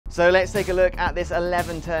So let's take a look at this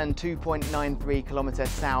 11 turn 2.93 kilometer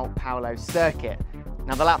Sao Paulo circuit.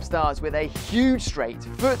 Now the lap starts with a huge straight,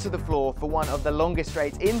 foot to the floor for one of the longest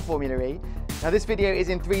straights in Formula E. Now this video is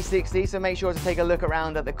in 360, so make sure to take a look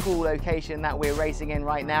around at the cool location that we're racing in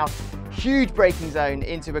right now. Huge braking zone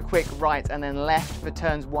into a quick right and then left for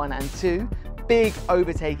turns 1 and 2. Big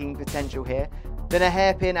overtaking potential here. Then a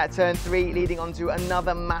hairpin at turn 3 leading onto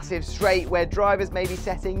another massive straight where drivers may be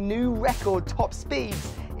setting new record top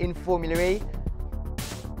speeds in Formula E.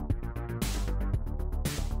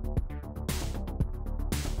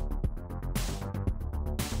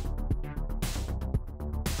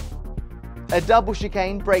 A double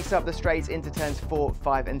chicane breaks up the straights into turns 4,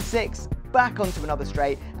 5 and 6, back onto another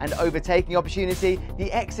straight and overtaking opportunity.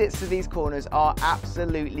 The exits to these corners are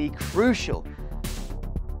absolutely crucial.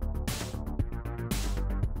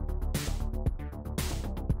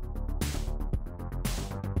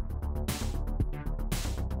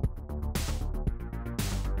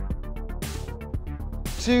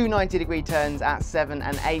 Two 90-degree turns at 7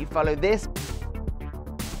 and 8 follow this.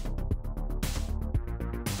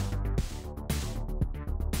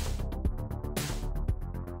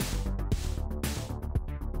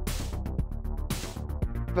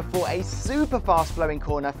 Before a super fast flowing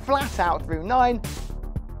corner flat out through 9.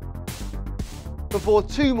 Before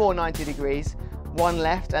two more 90 degrees, one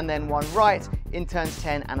left and then one right in turns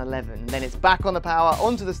 10 and 11. Then it's back on the power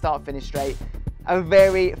onto the start finish straight. A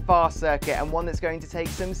very fast circuit and one that's going to take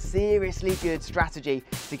some seriously good strategy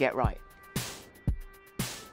to get right.